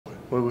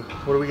What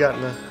do we got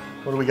in the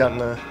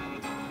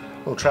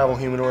little travel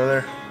humidor there?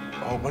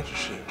 A whole bunch of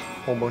shit.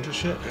 Whole bunch of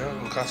shit? Yeah,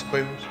 little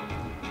AxcessAbles,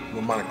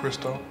 little Monte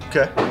Cristo.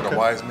 Okay. Got a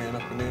wise man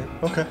up in there.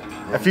 Okay.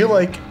 I feel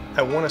like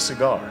I want a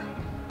cigar.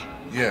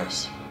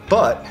 Yes.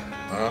 But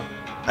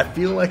I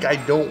feel like I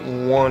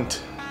don't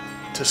want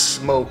to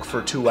smoke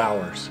for 2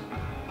 hours.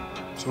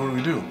 So what do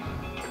we do?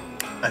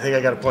 I think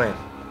I got a plan.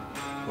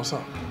 What's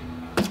up?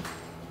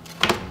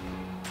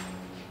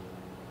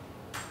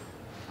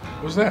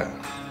 What's that?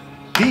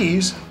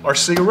 These are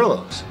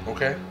Cigarillos.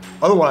 Okay.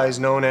 Otherwise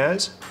known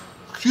as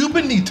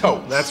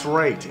Cubanitos. That's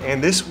right.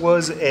 And this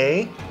was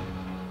a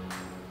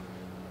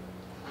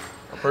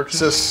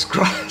purchase?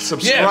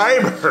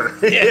 Subscriber.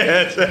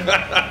 Yes.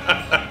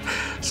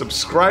 Yes.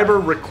 Subscriber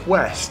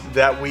request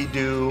that we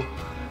do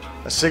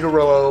a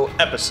Cigarillo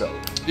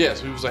episode.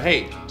 Yes, we was like,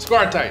 hey,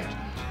 Cigar Times,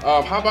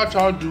 how about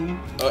y'all do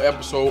an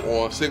episode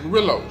on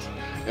Cigarillos?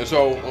 And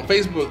so on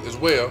Facebook as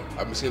well,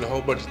 I've been seeing a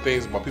whole bunch of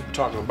things about people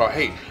talking about,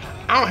 hey,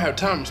 I don't have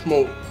time to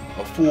smoke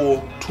a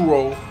full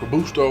Turo,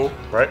 Robusto,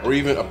 right, or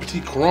even a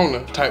Petite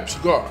Corona type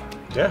cigar.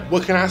 Yeah.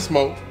 What can I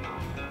smoke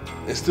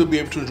and still be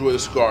able to enjoy the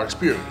cigar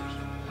experience?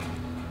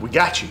 We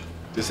got you.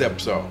 This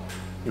episode.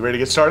 You ready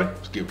to get started?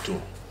 Let's give it to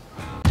him.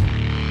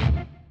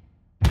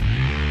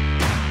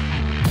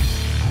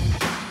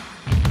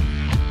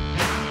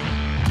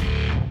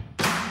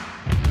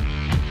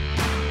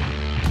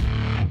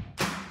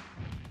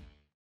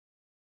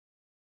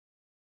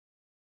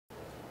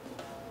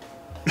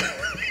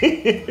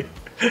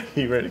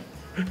 You ready?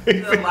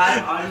 It's a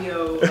live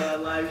audio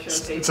live show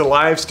tape. It's a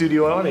live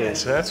studio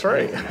audience. Yeah. That's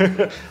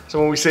right. So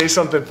when we say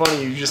something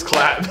funny, you just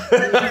clap.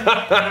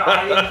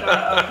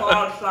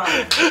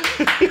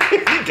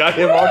 Got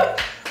him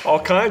all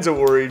kinds of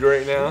worried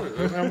right now.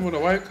 Remember when the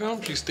wife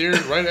comes? She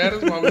stares right at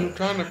us while we were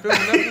trying to film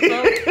an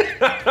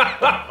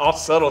episode. All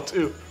subtle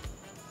too.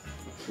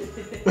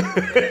 I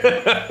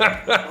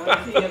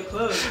want to see you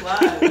close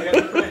live. I got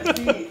the front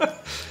seat.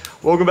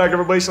 Welcome back,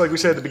 everybody. So like we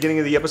said at the beginning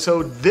of the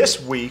episode,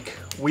 this week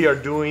we are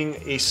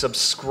doing a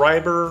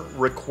subscriber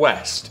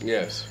request.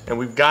 Yes. And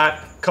we've got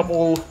a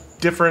couple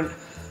different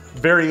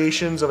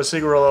variations of a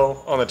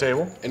cigarillo on the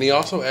table. And he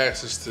also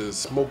asked us to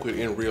smoke it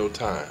in real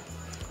time.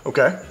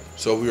 Okay.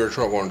 So we are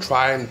going to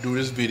try and do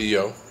this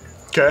video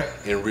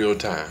in real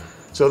time.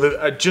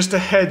 So just a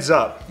heads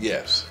up.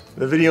 Yes.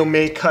 The video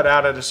may cut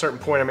out at a certain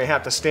point. I may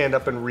have to stand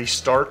up and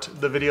restart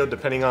the video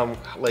depending on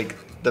like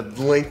the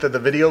length of the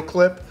video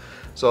clip.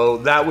 So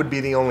that would be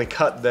the only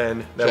cut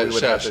then that we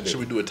would have to do. Should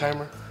we do a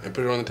timer and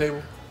put it on the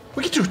table?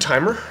 We could do a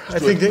timer. I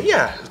think that,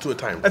 yeah. Let's do a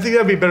timer. I think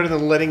that'd be better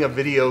than letting a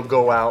video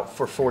go out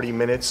for 40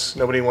 minutes.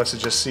 Nobody wants to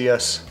just see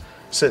us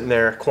sitting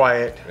there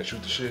quiet and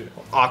shoot the shit.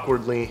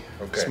 Awkwardly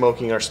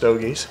smoking our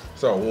stogies.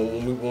 So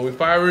when we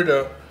fire it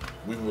up,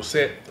 we will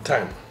set the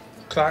timer.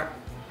 Clock,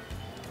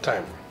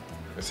 timer.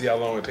 And see how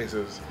long it takes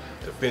us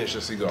to finish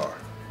the cigar.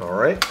 All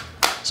right.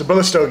 So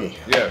Brother Stogie.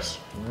 Yes.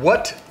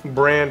 What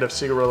brand of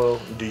cigarillo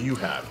do you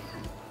have?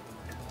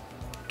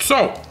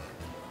 So,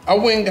 I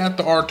went and got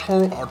the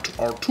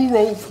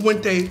Arturo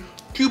Fuente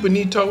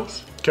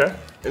Cubanitos. Okay.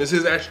 And it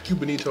says actually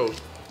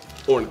Cubanitos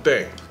on the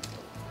thing.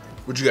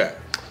 What you got?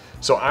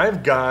 So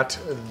I've got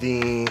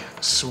the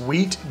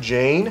Sweet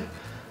Jane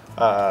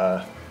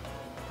by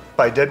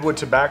Deadwood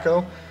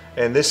Tobacco.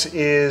 And this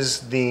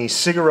is the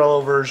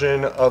cigarillo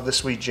version of the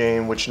Sweet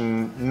Jane, which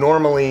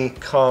normally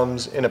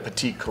comes in a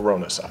Petite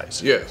Corona size.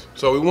 Yes.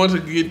 So we want to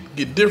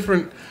get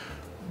different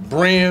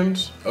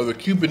brands of the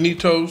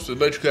Cubanitos to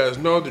let you guys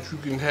know that you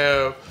can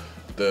have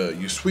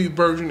your sweet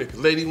version if the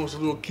lady wants a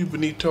little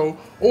Cubanito,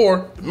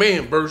 or the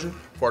man version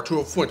for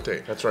Arturo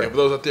Fuente. That's right. And for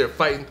those out there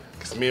fighting,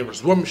 it's man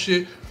versus woman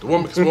shit, the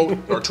woman can smoke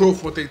Arturo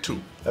Fuente too.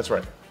 That's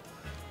right.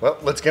 Well,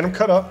 let's get them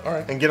cut up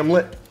and get them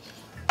lit.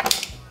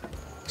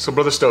 So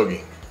Brother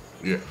Stogie.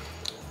 Yeah.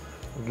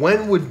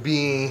 When would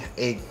be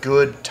a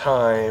good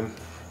time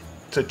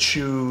to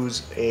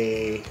choose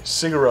a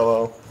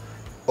cigarillo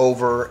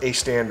over a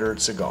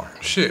standard cigar?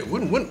 Shit,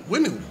 wouldn't it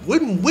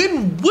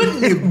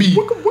be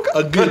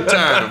a good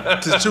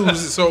time to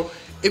choose it? So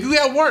if you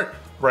have work,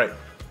 right,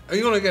 and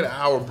you only get an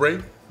hour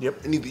break,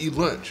 yep, and need to eat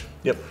lunch,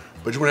 yep,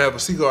 but you want to have a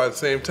cigar at the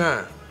same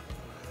time,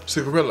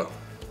 cigarillo.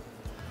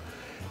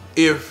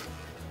 If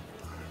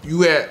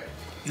you at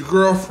your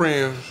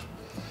girlfriend's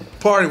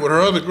party with her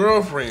other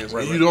girlfriends,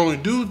 and you the only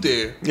dude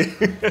there,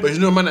 but you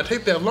know it might not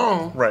take that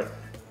long, right,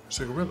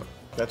 cigarillo.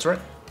 That's right.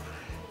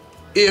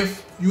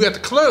 If you at the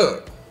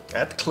club,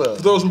 for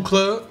those who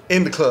club,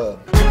 in the club.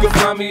 You can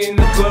find me in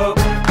the club,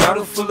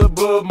 bottle full of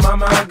bub.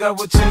 Mama, I got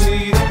what you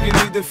need if you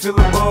need to feel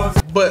the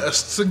buzz. But a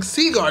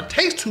cigar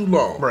takes too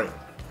long. Right.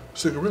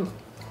 Cigarillo.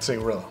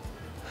 Cigarillo.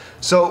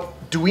 So,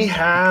 do we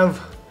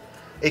have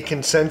a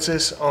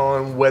consensus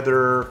on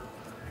whether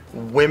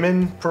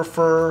women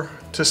prefer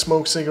to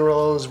smoke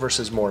cigarillos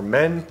versus more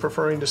men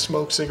preferring to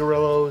smoke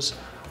cigarillos?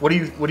 What do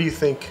you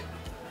think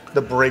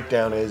the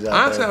breakdown is out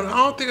Honestly, there? I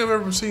don't think I've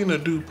ever seen a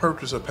dude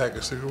purchase a pack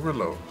of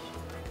cigarillos.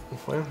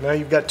 Well, now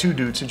you've got two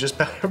dudes who just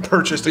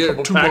purchased a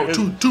couple packs.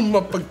 Two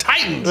motherfucking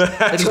titans.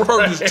 I just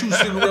purchased 2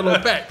 Cigarillo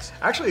packs.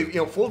 Actually, you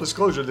know, full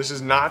disclosure, this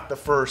is not the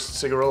first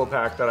Cigarillo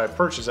pack that I've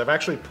purchased. I've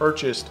actually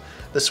purchased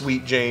the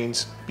Sweet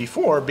Janes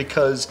before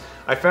because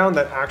I found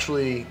that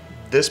actually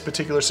this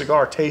particular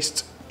cigar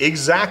tastes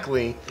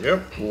exactly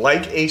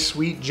like a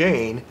Sweet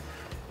Jane,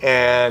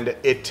 and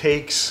it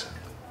takes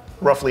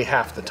roughly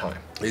half the time.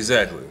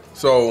 Exactly.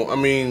 So, I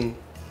mean,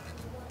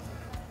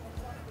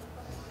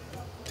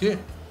 yeah.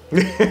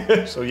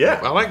 So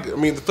yeah, I like it. I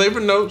mean, the flavor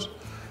notes,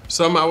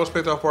 some I would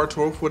expect off our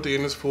 1240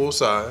 in its full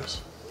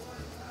size.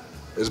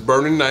 It's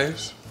burning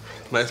nice.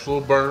 Nice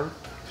little burn.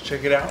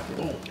 Check it out.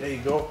 Boom. There you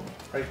go.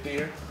 Right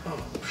there.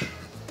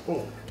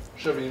 Boom.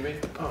 Shove it in me.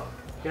 Got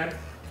it?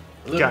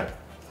 got it.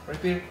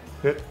 Right there.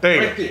 Yeah, there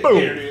you Right go. there. Boom.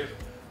 There it is.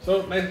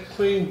 So, nice,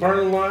 clean,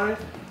 burning line.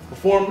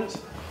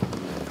 Performance.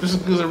 This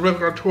is good as a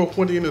regular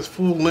 1220 in its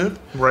full length.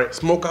 Right.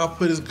 Smoke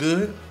output is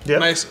good. Yep.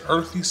 Nice,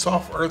 earthy,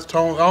 soft earth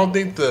tone. I don't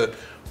think the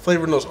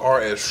flavor notes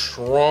are as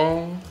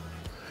strong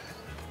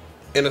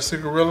in a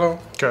Cigarillo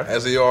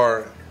as they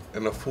are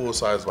in a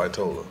full-size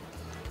Vitola.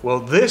 Well,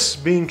 this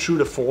being true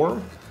to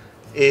form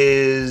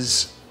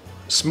is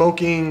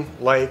smoking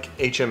like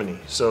a chimney.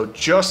 So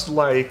just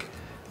like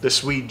the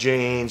Sweet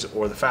Janes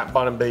or the Fat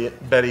Bottom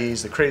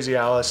Betties, the Crazy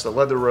Alice, the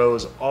Leather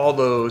Rose, all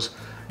those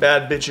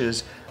bad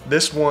bitches,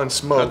 this one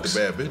smokes.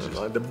 Not the bad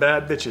bitches. The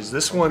bad bitches.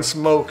 This one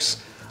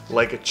smokes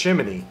like a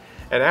chimney.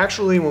 And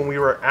actually, when we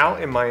were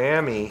out in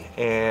Miami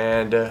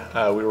and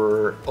we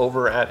were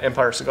over at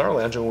Empire Cigar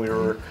Lounge and we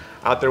were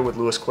out there with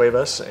Luis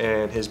Cuevas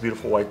and his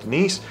beautiful wife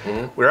Denise,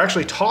 we were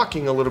actually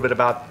talking a little bit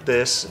about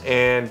this,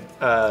 and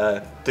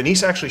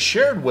Denise actually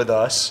shared with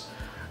us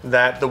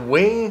that the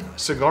way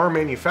cigar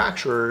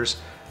manufacturers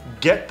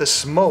get the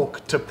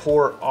smoke to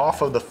pour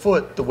off of the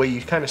foot, the way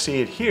you kind of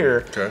see it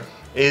here,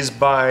 is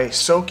by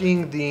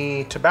soaking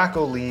the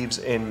tobacco leaves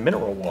in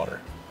mineral water.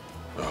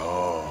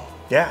 Oh.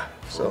 Yeah.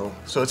 So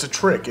it's a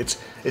trick. It's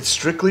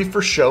strictly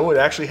for show. It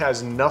actually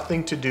has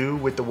nothing to do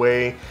with the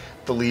way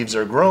the leaves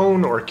are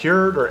grown or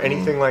cured or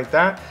anything like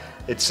that.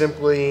 It's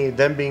simply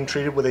them being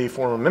treated with a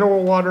form of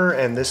mineral water,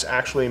 and this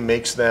actually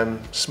makes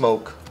them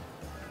smoke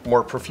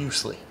more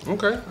profusely.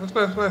 Okay, that's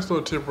a nice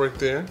little tip right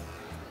there.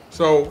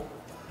 So,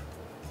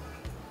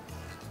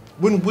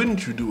 when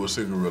wouldn't you do a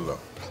Cigarillo?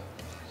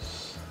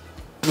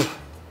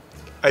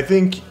 I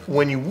think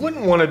when you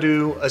wouldn't want to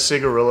do a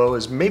Cigarillo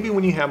is maybe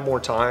when you have more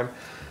time.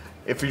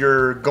 If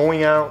you're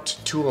going out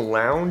to a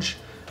lounge,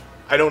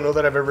 I don't know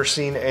that I've ever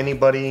seen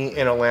anybody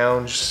in a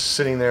lounge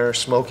sitting there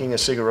smoking a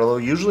Cigarillo.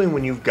 Usually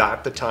when you've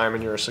got the time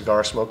and you're a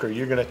cigar smoker,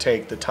 you're going to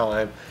take the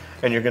time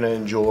and you're going to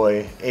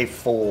enjoy a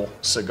full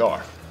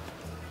cigar.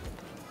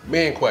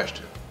 Man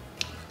question.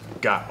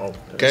 This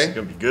is going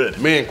to be good.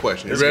 Man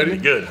question. You ready?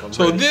 Gonna be good. I'm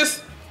so ready.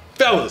 this,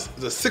 fellas,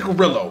 is a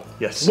Cigarillo.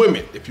 Yes.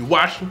 Women, if you're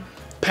watching,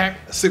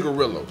 pack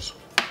Cigarillos.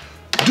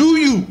 Do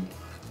you,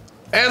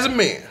 as a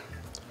man,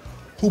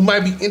 who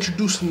might be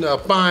introducing a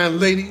fine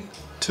lady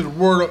to the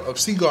world of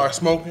cigar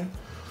smoking,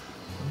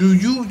 do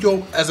you,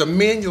 as a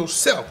man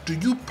yourself, do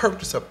you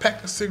purchase a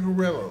pack of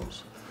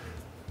Cigarillos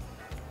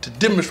to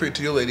demonstrate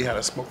to your lady how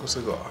to smoke a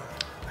cigar?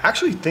 I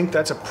actually think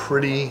that's a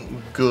pretty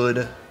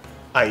good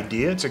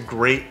idea. It's a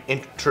great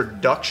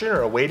introduction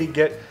or a way to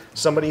get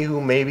somebody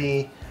who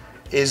maybe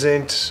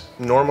isn't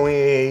normally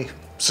a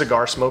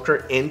cigar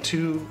smoker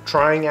into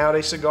trying out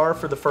a cigar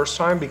for the first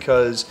time,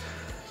 because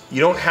you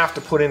don't have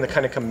to put in the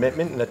kind of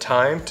commitment and the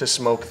time to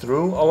smoke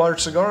through a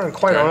large cigar. And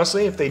quite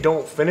honestly, if they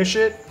don't finish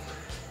it,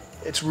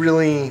 it's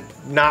really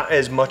not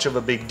as much of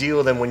a big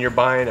deal than when you're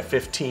buying a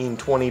 $15,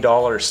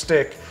 $20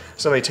 stick.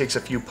 Somebody takes a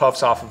few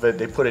puffs off of it,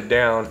 they put it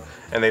down,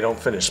 and they don't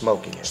finish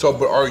smoking it. So,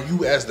 but are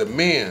you, as the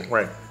man,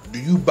 do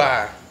you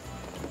buy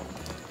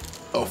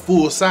a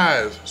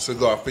full-size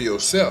cigar for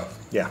yourself?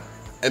 Yeah.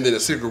 And then the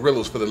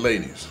Cigarillos for the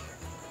ladies?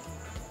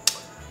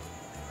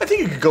 I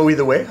think you could go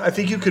either way. I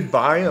think you could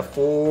buy a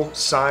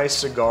full-size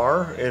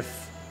cigar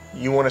if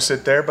you want to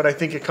sit there, but I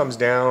think it comes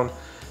down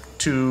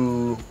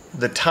to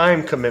the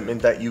time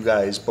commitment that you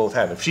guys both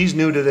have. If she's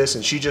new to this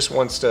and she just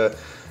wants to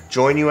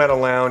join you at a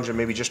lounge and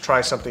maybe just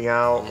try something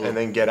out and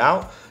then get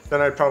out, then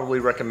I'd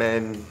probably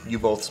recommend you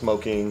both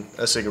smoking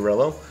a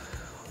Cigarillo.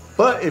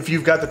 But if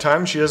you've got the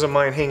time, she doesn't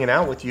mind hanging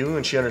out with you,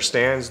 and she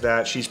understands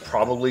that she's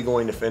probably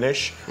going to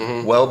finish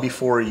well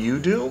before you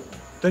do,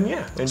 then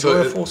yeah, enjoy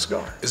a full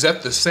cigar. Is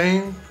that the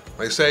same?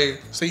 Like say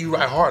you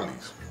ride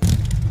Harleys.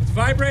 It's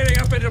vibrating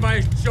up into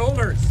my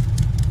shoulders.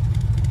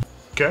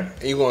 Okay.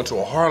 And you go into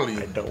a Harley.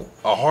 I don't.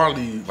 A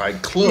Harley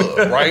like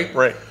club, right?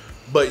 Right.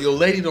 But your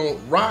lady don't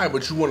ride,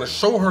 but you want to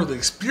show her the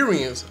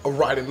experience of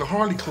riding the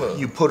Harley club.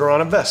 You put her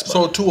on a Vespa.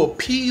 So to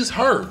appease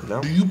her,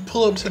 do you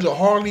pull up to the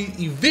Harley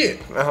event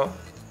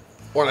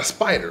on a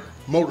Spider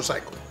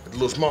motorcycle? A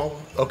little smaller.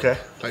 Okay.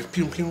 Like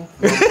pew pew.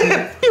 Pew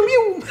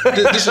pew.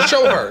 Just to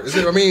show her. Is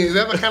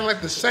that kind of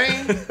like the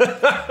same?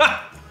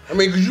 I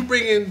mean, because you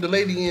bring in the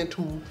lady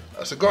into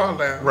a cigar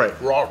lounge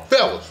where all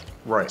fellas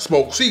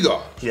smoke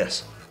cigars.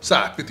 Yes.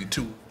 Size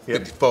 52,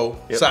 54,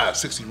 size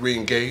 60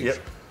 ring gauge.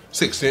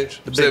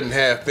 6-inch,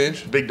 7.5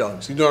 inch. Big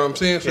dogs. You know what I'm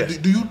saying? So Yes.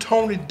 do you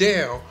tone it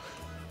down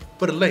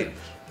for the ladies?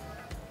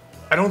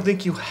 I don't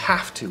think you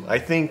have to. I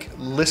think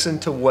listen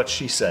to what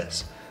she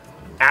says.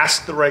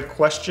 Ask the right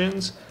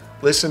questions,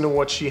 listen to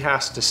what she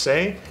has to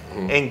say,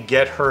 and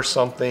get her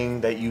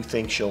something that you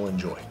think she'll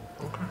enjoy.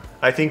 Okay.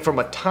 I think from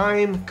a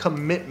time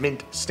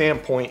commitment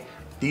standpoint,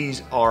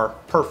 these are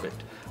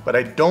perfect. But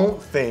I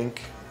don't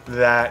think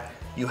that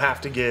you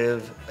have to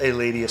give a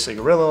lady a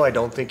cigarillo. I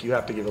don't think you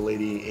have to give a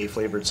lady a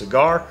flavored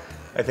cigar.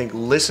 I think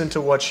listen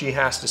to what she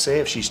has to say.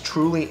 If she's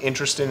truly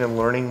interested in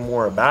learning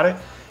more about it,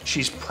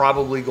 she's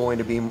probably going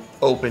to be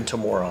open to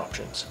more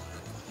options.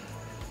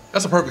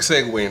 That's a perfect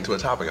segue into a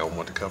topic I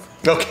want to cover.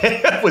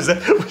 Okay, was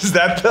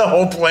that the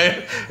whole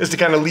plan? Is to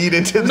kind of lead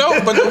into No,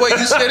 but the way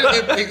you said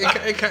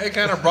it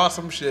kind of brought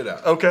some shit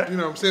out. Okay. You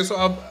know what I'm saying? So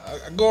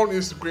I go on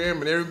Instagram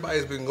and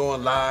everybody's been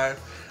going live.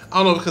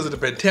 I don't know because of the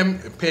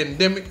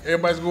pandemic,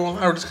 everybody's going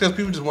live, or just because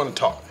people just want to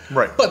talk.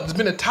 Right. But there's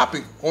been a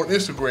topic on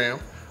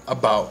Instagram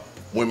about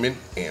women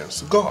and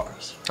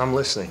cigars. I'm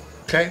listening.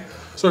 Okay?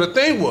 So the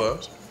thing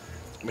was,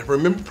 if I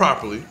remember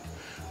properly,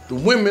 the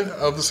women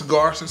of the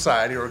cigar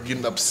society are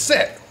getting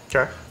upset.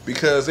 Okay.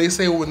 Because they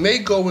say when they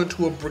go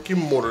into a brick and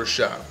mortar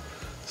shop,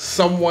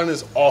 someone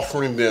is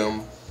offering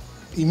them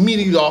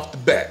immediately off the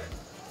bat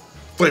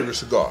flavored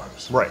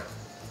cigars. Right.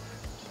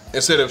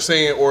 Instead of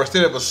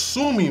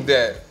assuming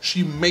that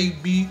she may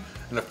be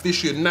an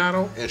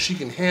aficionado and she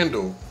can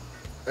handle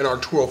an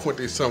Arturo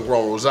Fuente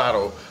sun-grown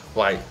rosado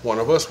like one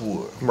of us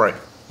would. Right.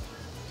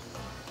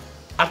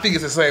 I think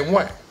it's the same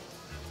way.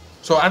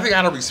 So I think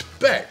out of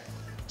respect,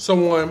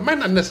 someone might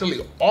not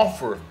necessarily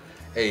offer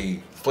a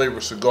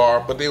flavored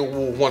cigar, but they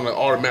will want to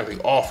automatically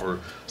offer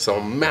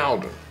some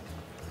milder.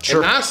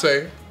 Sure. And I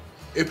say,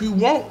 if you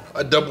want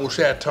a double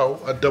Chateau,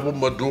 a double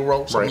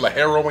Maduro, some Right.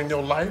 Ligero in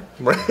your life,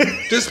 Right.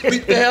 just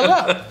speak the hell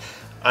up.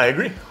 I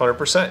agree,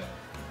 100%.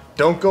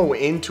 Don't go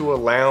into a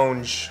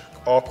lounge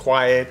all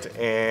quiet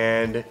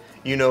and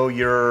you know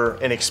you're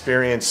an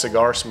experienced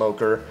cigar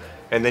smoker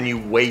and then you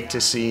wait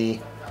to see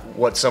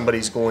what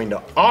somebody's going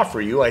to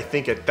offer you. I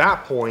think at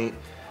that point,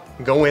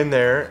 go in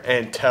there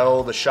and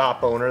tell the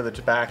shop owner, the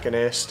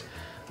tobacconist,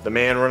 the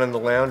man running the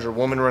lounge or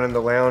woman running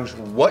the lounge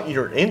what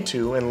you're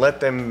into and let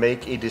them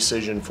make a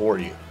decision for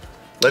you.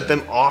 Let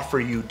them offer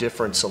you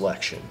different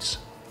selections.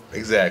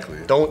 Exactly.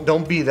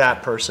 Don't be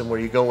that person where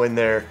you go in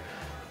there,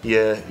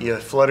 you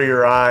flutter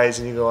your eyes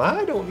and you go,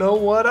 I don't know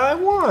what I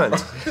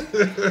want.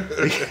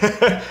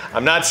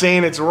 I'm not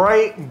saying it's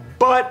right,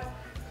 but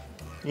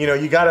you know,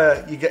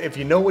 if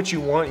you know what you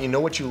want, you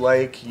know what you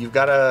like, you've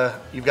got a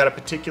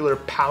particular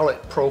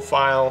palate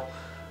profile,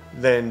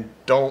 then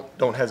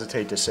don't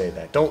hesitate to say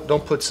that.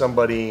 Don't put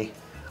somebody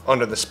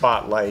under the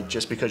spotlight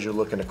just because you're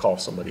looking to call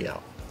somebody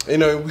out. You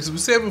know, we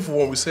said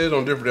before, we said it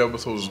on different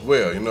episodes as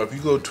well. You know, if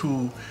you go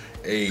to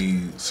a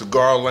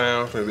cigar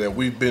lounge that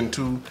we've been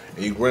to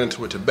and you run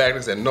into a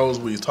tobacconist that knows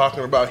what he's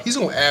talking about, he's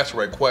gonna ask the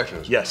right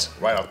questions. Yes.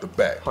 Right off the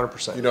bat.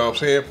 100%. You know what I'm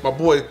saying? My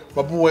boy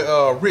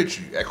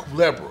Richie at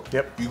Culebra.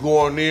 Yep. You go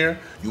on there,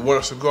 you want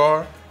a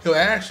cigar, he'll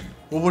ask you,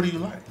 well, what do you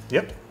like?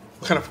 Yep.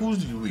 What kind of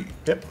foods do you eat?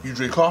 Yep. You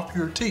drink coffee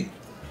or tea?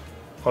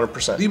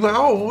 100%. You'd be like,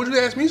 oh, what do you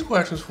ask me these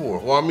questions for?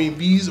 Well, I mean,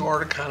 these are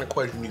the kind of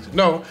questions you need to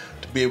know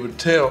to be able to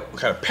tell what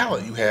kind of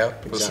palate you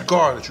have for the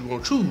cigar that you're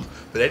going to choose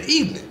for that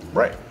evening.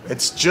 Right.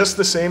 It's just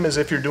the same as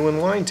if you're doing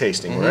wine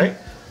tasting, right?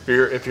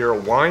 If you're a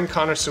wine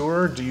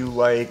connoisseur, do you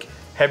like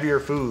heavier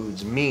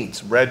foods,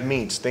 meats, red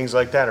meats, things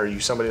like that? Or are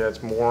you somebody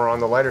that's more on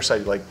the lighter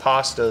side, like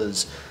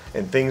pastas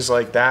and things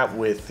like that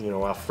with, you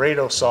know,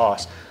 Alfredo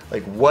sauce?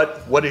 Like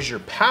what is your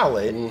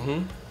palate?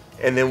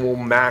 And then we'll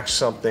match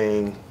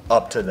something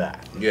up to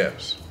that.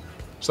 Yes.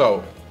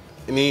 So,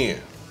 in the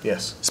end,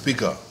 Yes.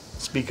 speak up.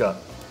 Speak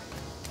up.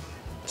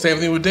 Same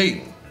thing with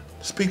dating.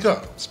 Speak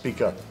up. Speak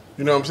up.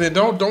 You know what I'm saying?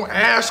 Don't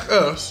ask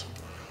us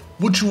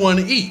what you want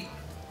to eat.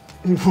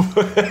 and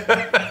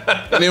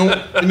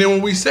then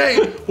when we say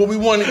what we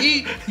want to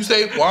eat, you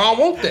say, well, I don't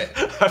want that.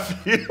 I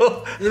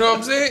feel. You know what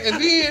I'm saying?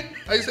 And then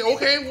I say,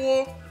 okay,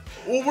 well,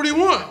 what do you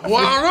want? Well,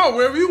 I don't know,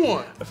 wherever you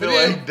want. I feel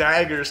like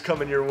daggers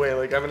coming your way.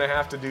 Like I'm gonna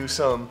have to do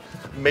some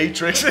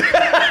Matrix. You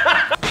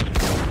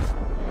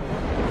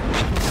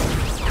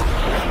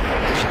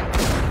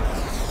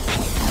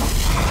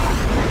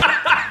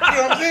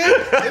know what I'm saying?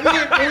 And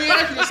then when we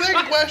ask you the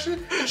second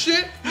question and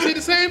shit, you say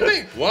the same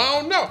thing. Well, I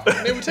don't know.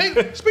 And then we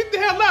speak the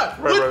hell out.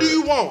 What do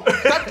you want?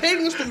 Stop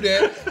taking us through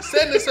that,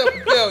 setting us up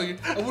for failure.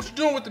 And what you're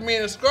doing with the man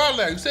in the cigar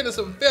lounge, you're setting us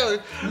up for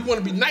failure. We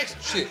want to be nice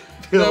and shit.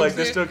 I feel like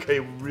this took a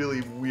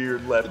really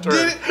weird left turn.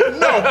 Did it?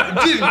 No, it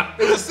didn't.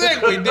 It was a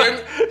segue, damn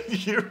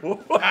it. Your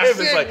wife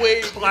is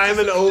like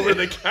climbing over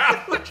the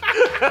couch.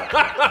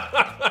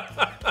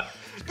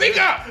 Speak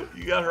up.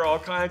 You got her all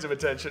kinds of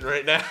attention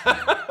right now.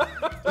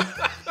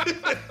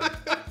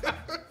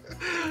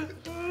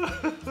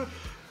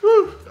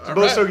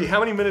 Bo Stogie, how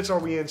many minutes are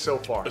we in so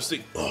far? Let's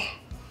see.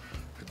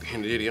 At the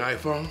end of the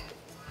iPhone,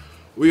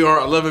 we are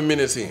 11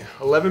 minutes in.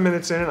 11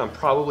 minutes in, and I'm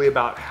probably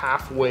about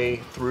halfway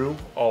through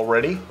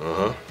already.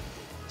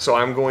 So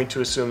I'm going to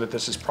assume that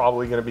this is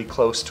probably going to be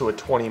close to a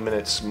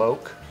 20-minute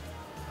smoke.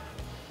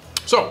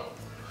 So,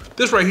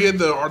 this right here,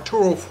 the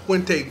Arturo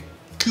Fuente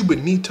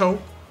Cubanito,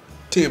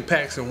 10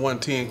 packs in one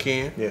tin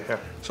can. Yeah.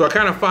 So I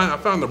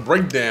found the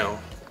breakdown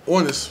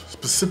on this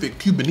specific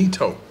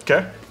Cubanito.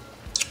 Okay.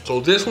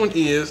 So this one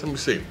is, let me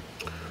see,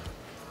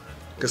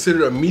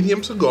 considered a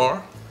medium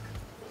cigar.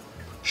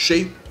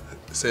 Shape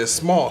says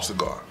small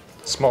cigar.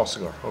 Small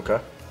cigar. Okay.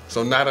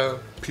 So not a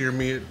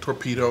pyramid,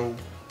 torpedo,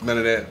 none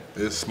of that.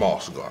 It's small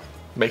cigar.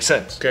 Makes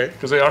sense. Okay.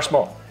 Because they are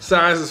small.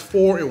 Size is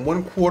 4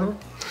 1/4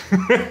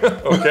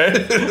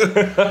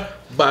 Okay.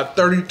 by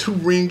 32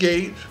 ring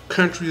gauge.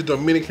 Country is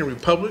Dominican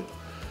Republic.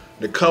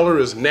 The color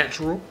is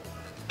natural.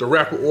 The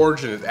wrapper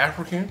origin is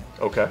African.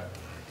 Okay.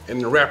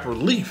 And the wrapper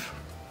leaf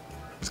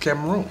is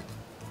Cameroon.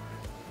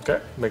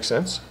 Okay. Makes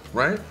sense.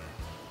 Right?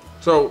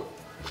 So,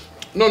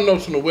 no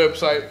notes on the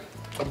website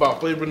about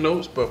flavor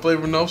notes, but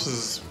flavor notes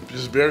is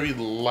just very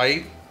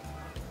light,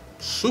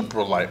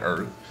 super light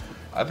earth.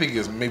 I think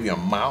it's maybe a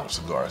mild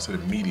cigar instead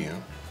of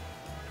medium.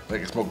 I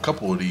can smoke a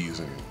couple of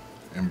these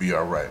and be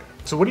all right.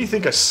 So what do you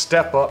think a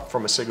step up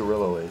from a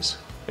cigarillo is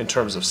in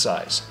terms of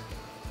size?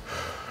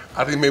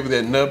 I think maybe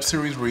that nub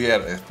series where you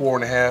had a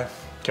 4.5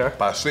 Okay.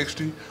 by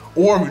 60,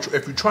 or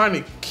if you're trying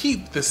to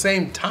keep the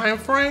same time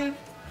frame,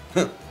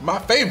 my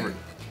favorite,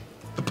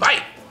 the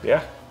pipe.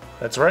 Yeah,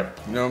 that's right.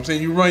 You know what I'm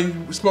saying?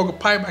 You smoke a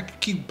pipe, I can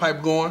keep the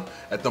pipe going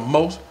at the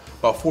most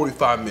about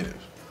 45 minutes.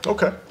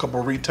 Okay. A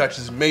couple of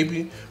retouches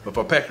maybe, but if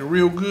I pack it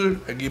real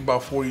good, I get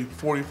about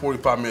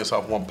 45 minutes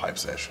off one pipe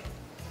session.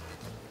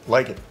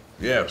 Like it.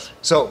 Yes.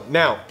 So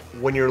now,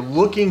 when you're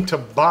looking to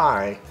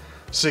buy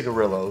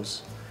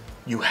cigarillos,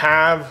 you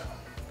have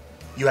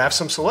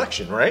some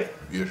selection, right?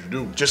 Yes, you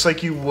do. Just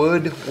like you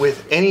would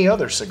with any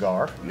other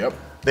cigar. Yep.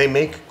 They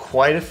make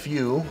quite a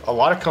few. A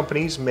lot of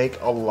companies make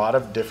a lot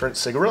of different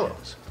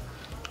cigarillos.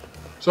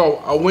 So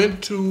I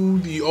went to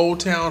the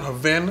Old Town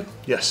Havana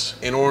Yes.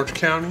 in Orange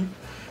County,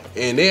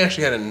 and they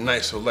actually had a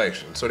nice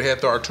selection. So they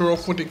had the Arturo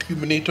Fuente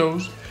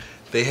Cubanitos.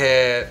 They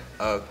had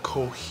a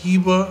couple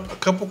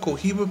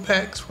Cohiba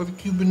packs for the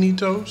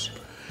Cubanitos.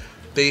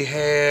 They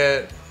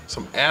had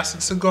some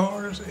acid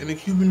cigars in the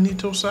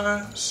Cubanito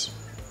size.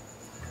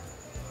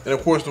 And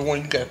of course the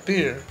one you got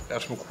there,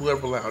 that's from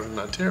Culebra Lounge in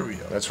Ontario.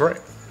 That's right.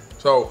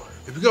 So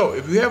if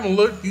you haven't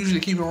looked, usually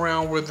keep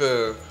around where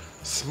the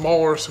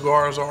smaller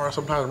cigars are,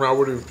 sometimes around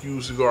where the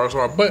infused cigars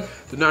are, but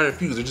they're not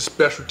infused, they're just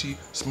specialty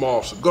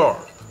small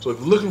cigars. So if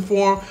you're looking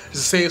for them,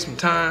 just to save some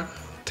time,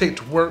 take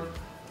to work,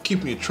 keep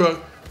in your truck,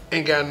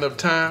 ain't got enough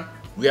time,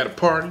 we got a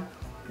party,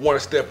 want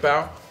to step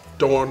out,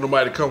 don't want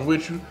nobody to come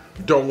with you,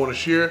 you don't want to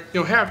share,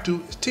 you don't have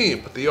to, it's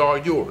 10, but they are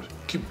yours.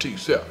 Keep it to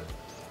yourself.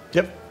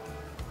 Yep.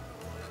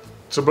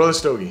 So Brother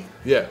Stogie,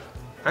 Yeah.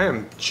 I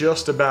am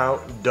just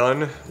about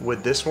done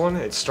with this one.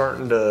 It's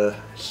starting to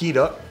heat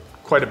up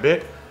quite a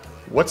bit.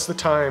 What's the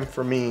time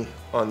for me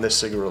on this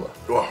cigarillo?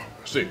 Oh,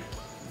 let's see.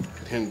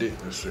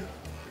 Let's see.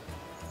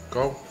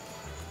 Go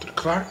to the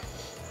clock.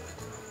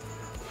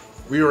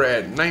 We are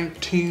at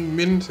 19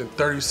 minutes and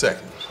 30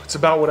 seconds. It's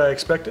about what I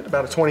expected,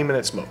 about a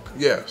 20-minute smoke.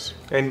 Yes.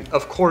 And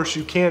of course,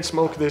 you can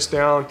smoke this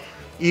down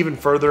even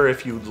further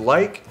if you'd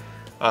like,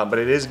 but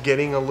it is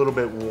getting a little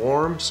bit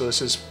warm, so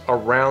this is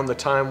around the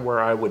time where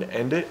I would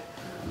end it.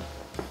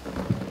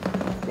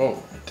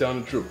 Whoa, you're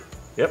telling the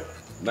truth. Yep.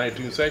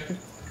 19 seconds,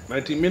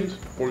 19 minutes,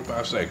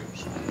 45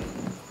 seconds.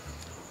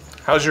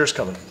 How's yours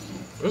coming?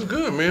 That's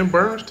good, man.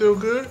 Burn's still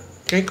good.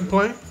 Can't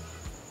complain.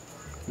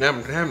 Now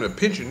I'm having to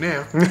pinch it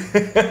now.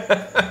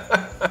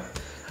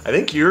 I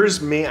think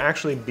yours may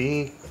actually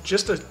be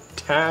just a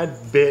tad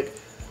bit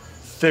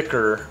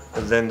thicker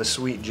than the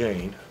Sweet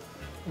Jane.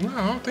 No,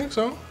 I don't think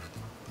so.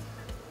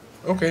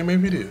 Okay,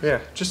 maybe it is. Yeah,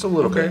 just a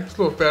little Okay, bit. it's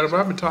a little fatter,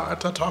 but I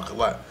talk a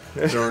lot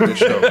during this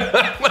show.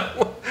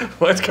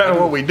 Well, that's kind of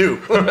what we do.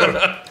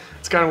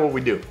 It's kind of what we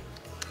do.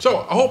 So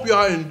I hope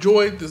y'all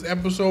enjoyed this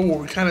episode where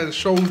we kind of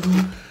showed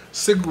you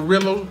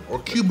cigarillos or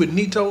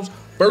Cubanitos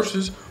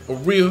versus a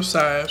real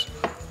size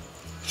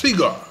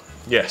cigar.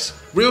 Yes,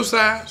 Real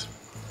size,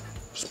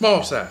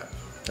 small size.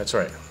 that's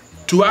right.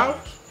 2 hours,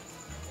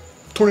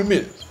 20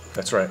 minutes.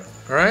 That's right.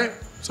 All right?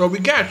 So we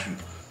got you.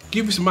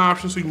 Give you some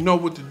options so you know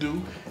what to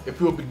do. If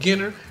you're a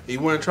beginner and you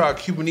want to try a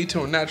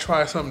Cubanito and not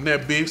try something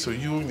that big so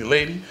you and your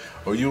lady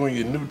or you and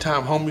your new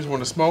time homies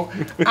want to smoke,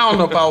 I don't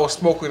know if I was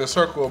smoking in a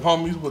circle of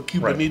homies with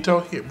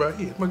Cubanito. Right. Here, bro,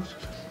 here.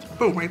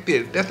 Boom, right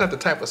there. That's not the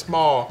type of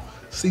small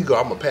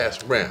cigar I'm going to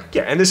pass around.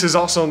 Yeah, and this is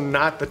also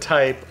not the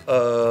type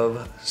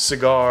of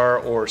cigar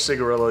or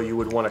cigarillo you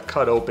would want to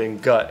cut open,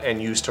 gut, and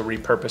use to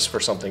repurpose for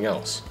something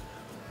else.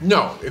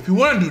 No, if you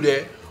want to do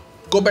that,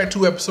 go back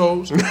 2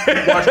 episodes,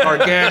 watch our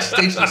gas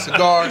station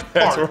cigars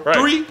part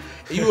 3,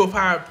 and you will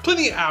find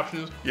plenty of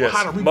options on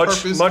how to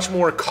repurpose. Much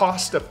more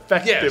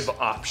cost-effective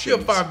options.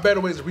 You'll find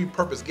better ways to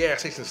repurpose gas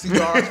station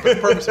cigars for the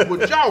purpose of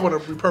what y'all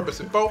want to repurpose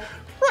it for.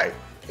 Right.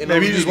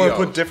 Maybe you just want to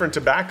put different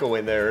tobacco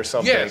in there or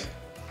something. Yes.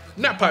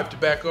 Not pipe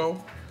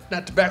tobacco,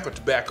 not tobacco,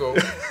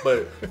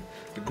 but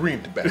the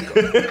green tobacco.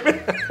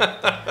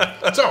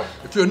 So,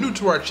 if you're new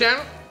to our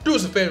channel, do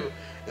us a favor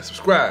and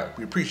subscribe.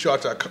 We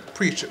appreciate y'all.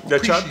 We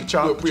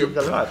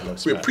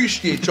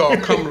appreciate y'all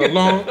coming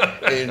along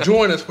and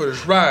joining us for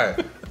this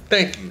ride.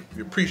 Thank you.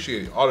 We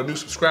appreciate it. All the new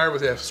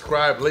subscribers that have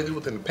subscribed lately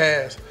within the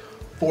past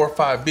 4 or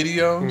 5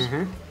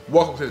 videos.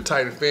 Welcome to the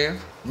Titan fam.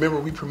 Remember,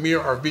 we premiere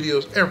our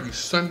videos every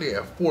Sunday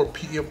at 4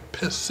 p.m.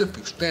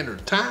 Pacific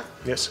Standard Time.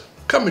 Yes.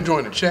 Come and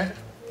join the chat.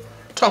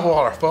 Talk with all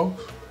our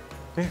folks.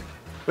 Yeah.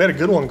 We had a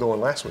good one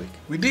going last week.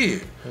 We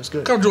did. That was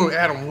good. Come join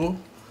Adam Wolf,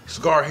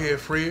 Cigar Head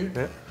Fred,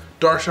 Yeah.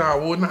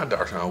 Darshawn Wood, not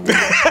Darshawn Wood.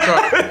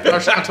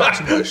 Darshawn talks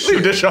too much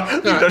shit. Leave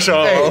Darshawn.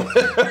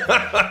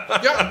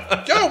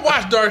 Y'all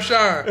watch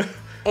Darshawn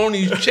on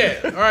these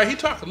chats, all right? He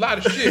talks a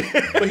lot of shit,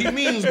 but he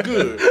means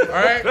good, all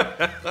right?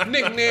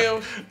 Nick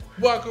Nails,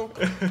 welcome.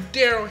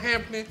 Daryl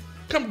Hampton,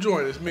 come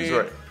join us, man.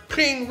 That's right.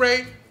 King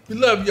Ray, we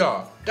love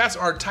y'all. That's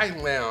our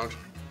Titan Lounge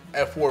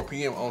at 4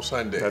 p.m. on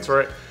Sunday. That's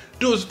right.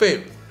 Do us a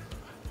favor.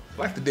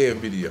 Like the damn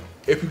video.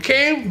 If you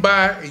came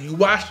by and you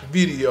watched the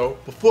video,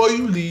 before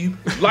you leave,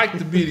 like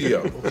the video,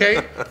 okay?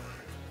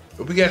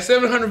 If we got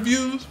 700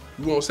 views,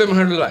 we want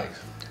 700 likes.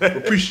 We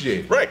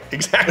appreciate it. Right,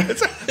 exactly.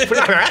 We're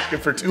not asking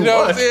for too You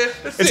know much. what I'm saying?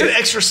 That's It's it. an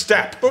extra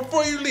step.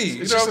 Before you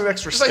leave. It's you know, just an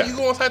extra it's step. like you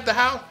go inside the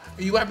house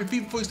and you wipe your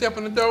feet before you step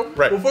in the door.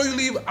 Right. Before you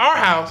leave our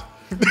house,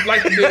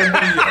 like the damn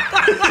video.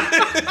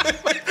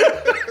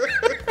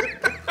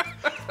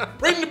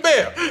 Ring the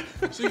bell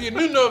so you get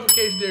new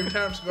notifications every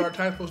time Cigar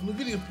Titan posts new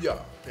videos for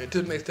y'all. And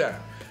until next time,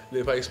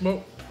 live how you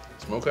smoke,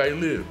 smoke how you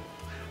live.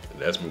 And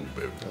that's me,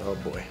 baby. Oh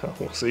boy.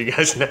 We'll see you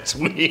guys next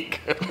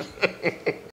week.